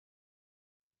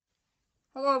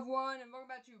Hello everyone, and welcome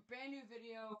back to a brand new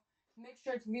video. Make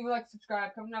sure to leave a like,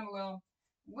 subscribe, comment down below.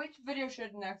 Which video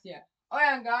should next? Yeah. Oh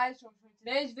yeah, guys. So for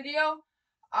today's video,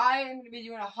 I am gonna be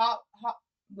doing a Hot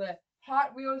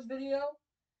Wheels video.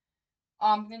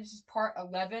 I think this is part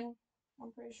 11.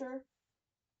 I'm pretty sure.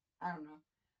 I don't know.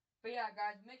 But yeah,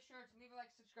 guys, make sure to leave a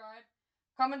like, subscribe,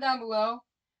 comment down below.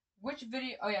 Which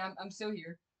video? Oh yeah, I'm still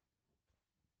here.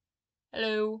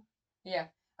 Hello. Yeah,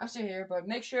 I'm still here. But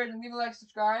make sure to leave a like,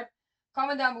 subscribe,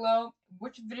 comment down below.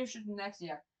 Which video should next?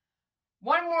 Yeah.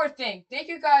 One more thing. Thank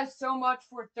you guys so much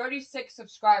for 36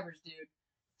 subscribers, dude.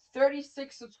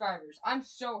 36 subscribers. I'm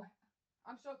so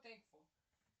thankful.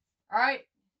 All right?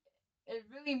 It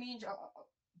really means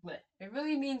it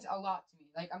really means a lot to me.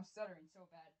 Like I'm stuttering so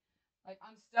bad. Like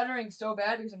I'm stuttering so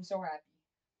bad because I'm so happy.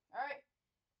 All right?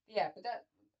 Yeah, but that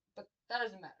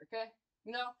doesn't matter, okay?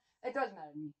 You know, it does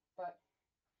matter to me. But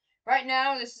right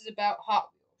now this is about Hot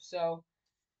Wheels.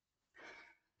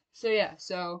 So yeah,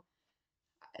 so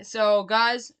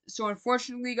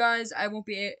unfortunately, guys, I won't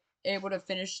be able to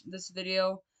finish this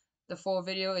video. The full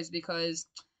video is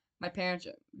my parents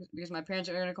my parents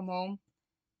are gonna come home,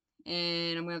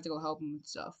 and I'm gonna have to go help them with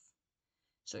stuff.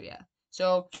 So yeah.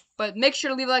 But make sure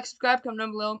to leave a like, subscribe, comment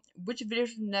down below. Which video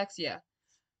should next? Yeah.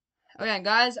 Okay,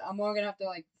 guys, I'm only gonna have to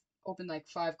like open like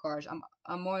 5 cars.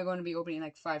 I'm only going to be opening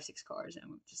like 5, 6 cars, and I'm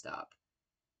gonna have to stop.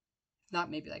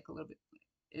 Not maybe like a little bit,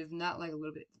 if not like a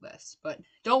little bit less. But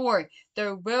don't worry,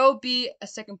 there will be a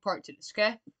second part to this.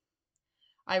 Okay.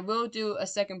 I will do a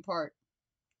second part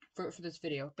for this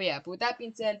video. But yeah, but with that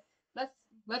being said,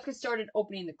 let's get started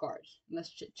opening the cards.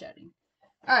 Let's chit chatting.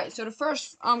 Alright, so the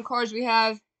first cards we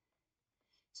have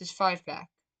is this 5 pack.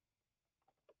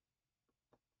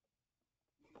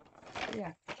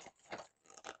 Yeah.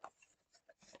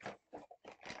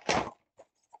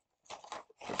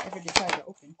 If it decides to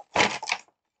open.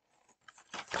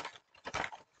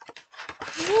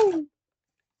 Woo!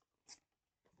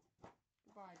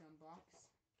 Goodbye, Gunbox.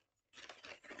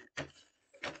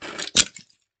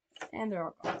 And they're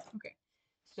all gone. Okay.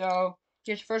 So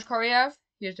here's the first card we have.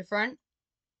 Here's the front.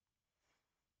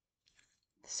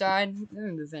 The side. Let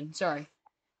me move in. Sorry.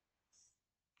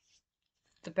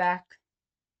 The back.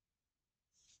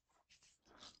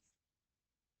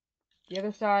 The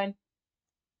other side.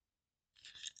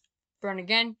 Burn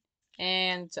again.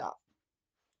 And the top.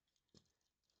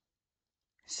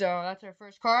 So that's our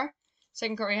first car.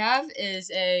 Second car we have is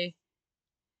a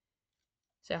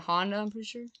Honda, I'm pretty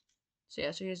sure. So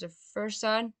yeah, so here's the first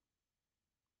side.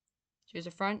 Here's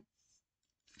the front.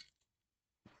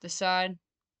 The side.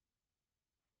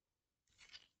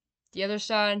 The other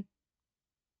side.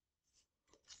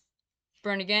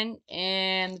 Burn again.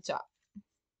 And the top.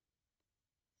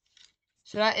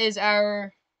 So that's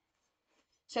our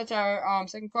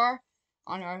second car.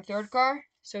 On our third car.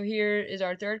 So here is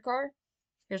our third car.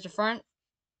 Here's the front.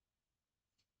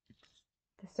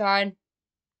 The side.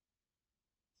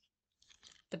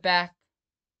 The back.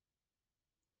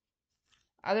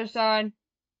 Other side.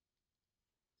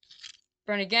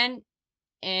 Burn again.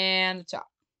 And the top.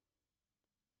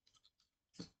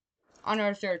 On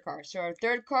our third car. So our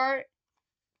third car.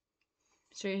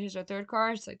 So here's our third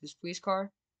car. It's like this police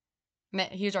car.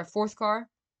 Here's our fourth car.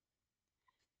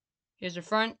 Here's the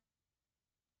front.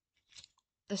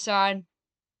 The side.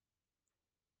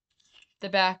 The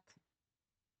back.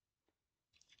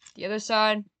 The other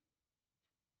side.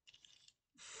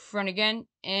 Front again.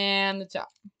 And the top.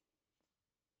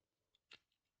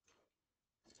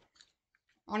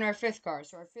 On our fifth car.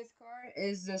 So our fifth car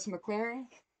is this McLaren.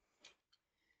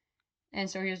 And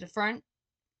so here's the front.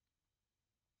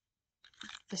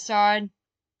 The side.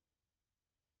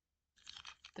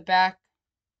 The back.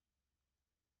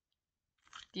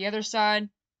 The other side.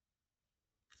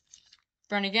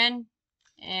 Front again.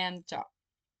 And the top.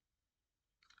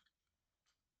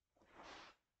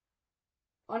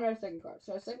 On our second car.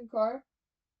 So our second car.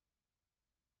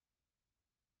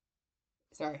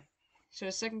 Sorry. So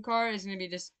the second car is going to be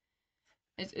this.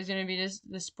 It's going to be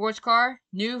the sports car.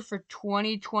 New for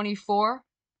 2024.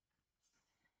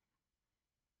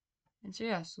 And so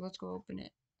yeah, so let's go open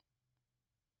it.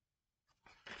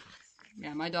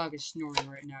 Yeah, my dog is snoring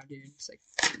right now, dude. It's like,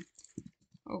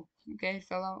 oh, okay, it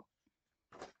fell out.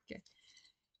 Okay,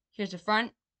 here's the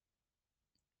front.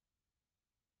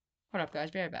 Hold up,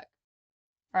 guys, be right back.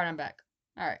 All right, I'm back.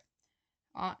 All right,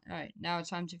 all right. Now it's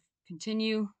time to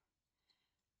continue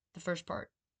the first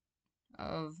part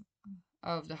of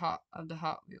the Hot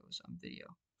Wheels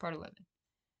video, part 11.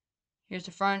 Here's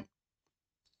the front,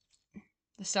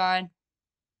 the side,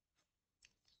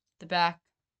 the back,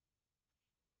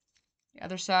 the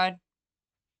other side,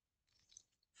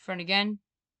 front again,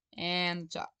 and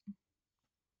the top.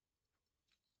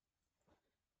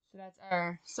 So that's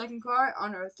our second car.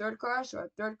 On our third car, so our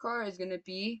third car is gonna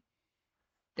be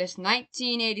this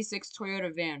 1986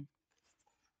 Toyota van.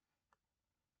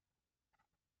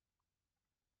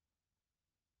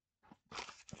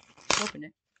 Let's open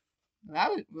it. That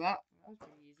was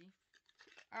pretty easy.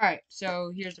 Alright,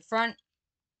 so here's the front,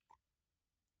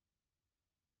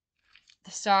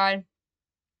 the side,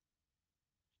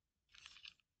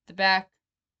 the back,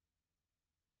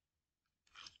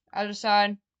 other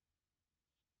side,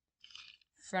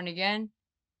 front again,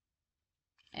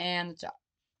 and the top.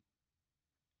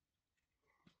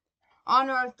 On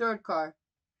our third car.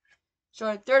 So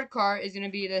our third car is gonna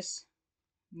be this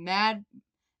Mad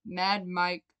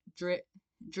Mike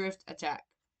Drift Attack.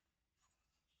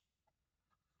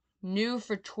 New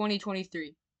for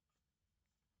 2023.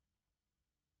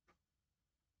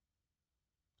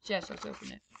 Yes, let's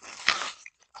open it.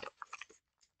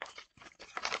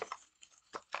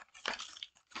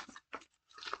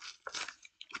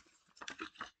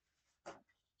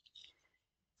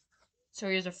 So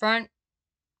here's the front,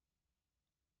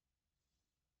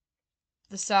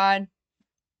 the side,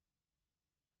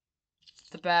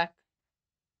 the back,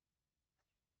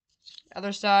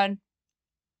 other side,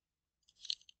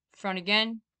 front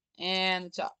again, and the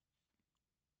top.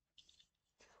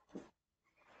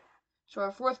 So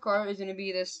our fourth car is going to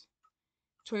be this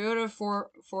Toyota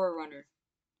 4Runner.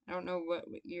 I don't know what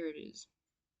year it is.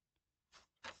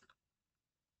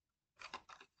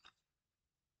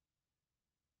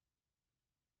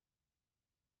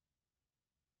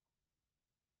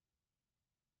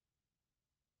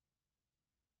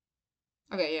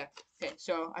 Okay, yeah. Okay,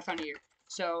 so I found a year.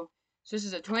 So this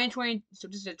is a 2020. So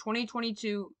this is a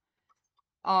 2022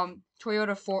 Toyota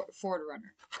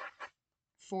 4Runner.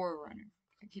 4Runner.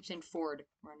 I keep saying Ford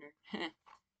Runner.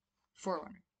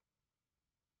 4Runner.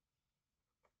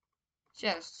 So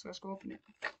yeah, let's go open it.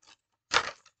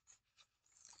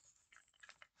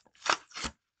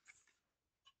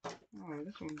 Oh,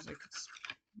 this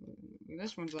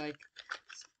one's like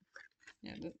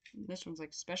yeah, this one's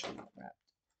like specially wrapped.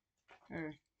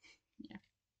 Or yeah.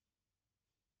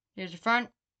 Here's the front,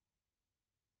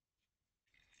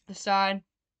 the side,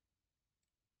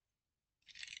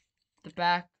 the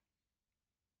back,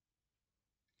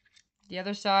 the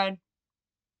other side,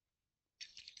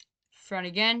 front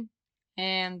again,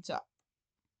 and top.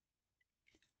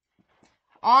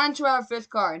 On to our fifth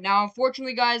car. Now,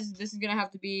 unfortunately, guys, this is gonna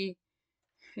have to be,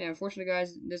 this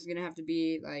is gonna have to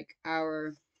be like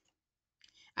our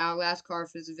last car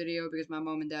for this video because my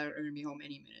mom and dad are gonna be home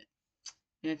any minute,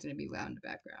 and it's gonna be loud in the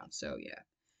background. So yeah.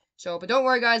 So, but don't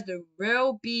worry, guys. There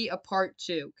will be a part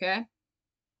 2. Okay.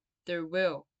 There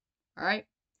will. All right.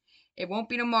 It won't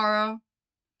be tomorrow,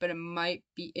 but it might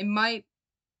be. It might.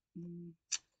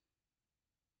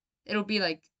 It'll be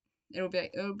like. It'll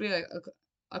be like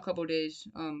a couple days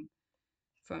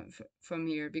from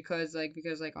here because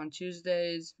on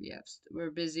Tuesdays, yeah,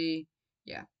 we're busy.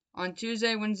 Yeah. On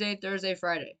Tuesday, Wednesday, Thursday,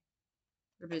 Friday,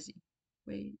 we're busy.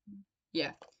 Wait.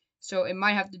 Yeah. So it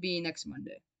might have to be next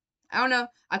Monday. I don't know.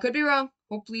 I could be wrong.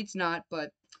 Hopefully it's not,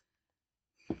 but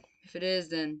if it is,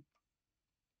 then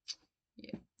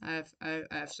yeah, I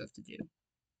have stuff to do.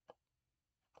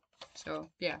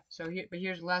 So yeah. So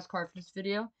here's the last card for this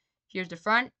video. Here's the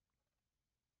front.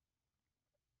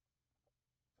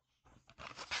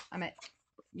 But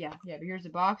here's the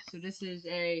box. So this is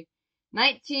a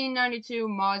 1992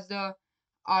 Mazda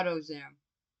AutoZam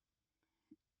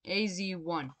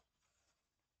AZ1.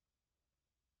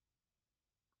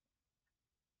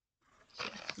 So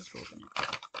let's open it.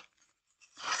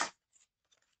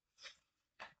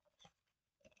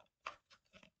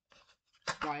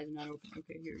 Why is it not open?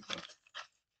 Okay, here we go.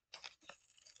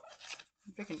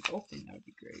 If I can open, that would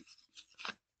be great.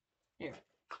 Here.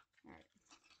 Alright.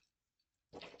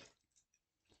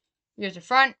 Here's the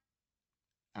front.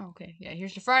 Oh, okay, yeah,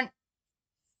 here's the front.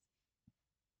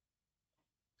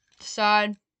 The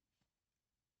side.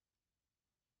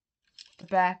 The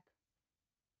back.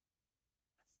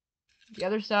 The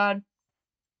other side.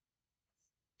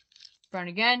 Front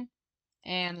again.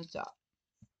 And the top.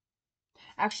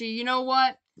 Actually, you know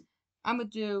what? I'm gonna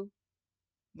do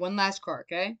one last car,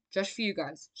 okay? Just for you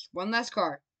guys. Just one last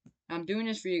car. I'm doing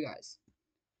this for you guys.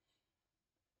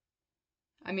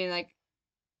 I mean,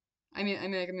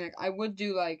 I would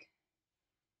do like,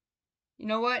 you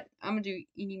know what? I'm gonna do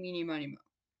eeny, meeny, miny, mo.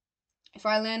 If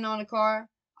I land on a car,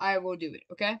 I will do it,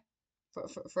 okay?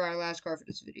 For our last car for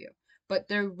this video. But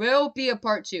there will be a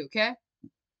part 2, okay?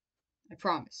 I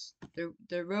promise.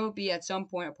 There will be at some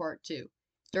point a part 2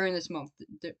 during this month.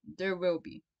 There will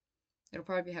be. It'll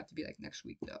probably have to be like next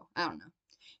week though. I don't know.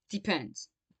 Depends.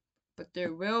 But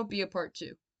there will be a part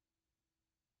 2.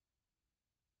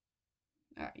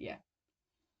 Alright, yeah.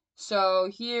 So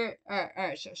here,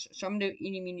 alright, so I'm gonna do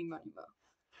eeny, meeny, miny, mo.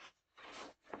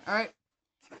 Alright,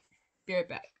 be right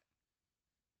back.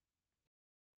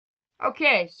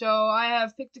 Okay, so I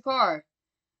have picked a car.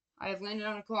 I have landed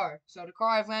on a car. So the car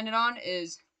I've landed on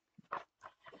is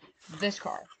this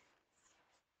car.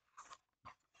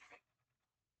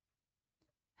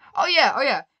 Oh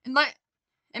yeah,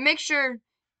 and make sure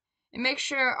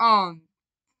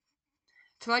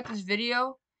to like this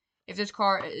video if this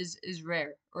car is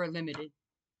rare or limited.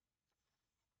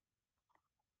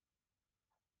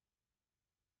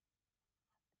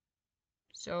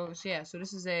 So yeah, so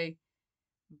this is a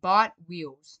bought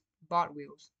wheels,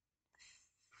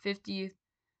 50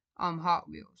 Hot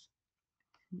Wheels,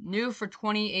 new for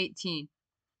 2018,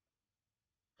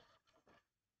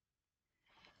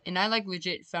 and I like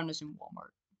legit found this in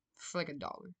Walmart for like $1.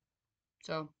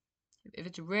 So if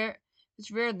it's rare,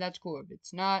 then that's cool. If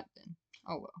it's not, then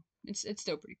oh well, it's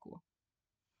still pretty cool.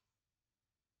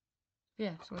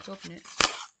 Yeah, so let's open it.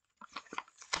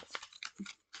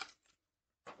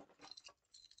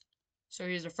 So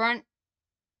here's the front,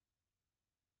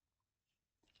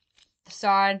 the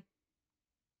side,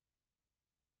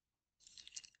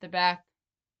 the back,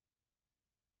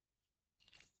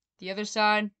 the other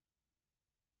side,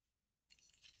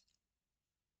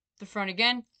 the front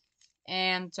again,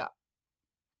 and top.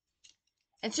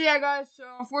 And so yeah, guys, so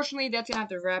unfortunately that's gonna have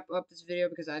to wrap up this video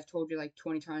because I've told you like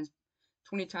 20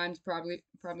 times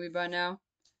probably by now.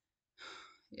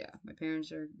 Yeah, my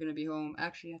parents are gonna be home.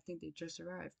 Actually, I think they just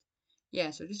arrived.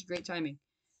 Yeah, so this is great timing.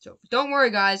 So don't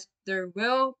worry, guys, there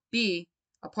will be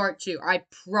a part 2. I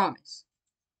promise.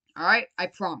 Alright? I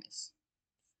promise.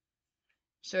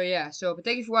 So yeah, but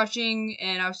thank you for watching,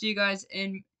 and I'll see you guys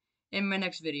in my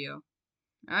next video.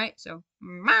 Alright, so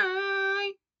bye.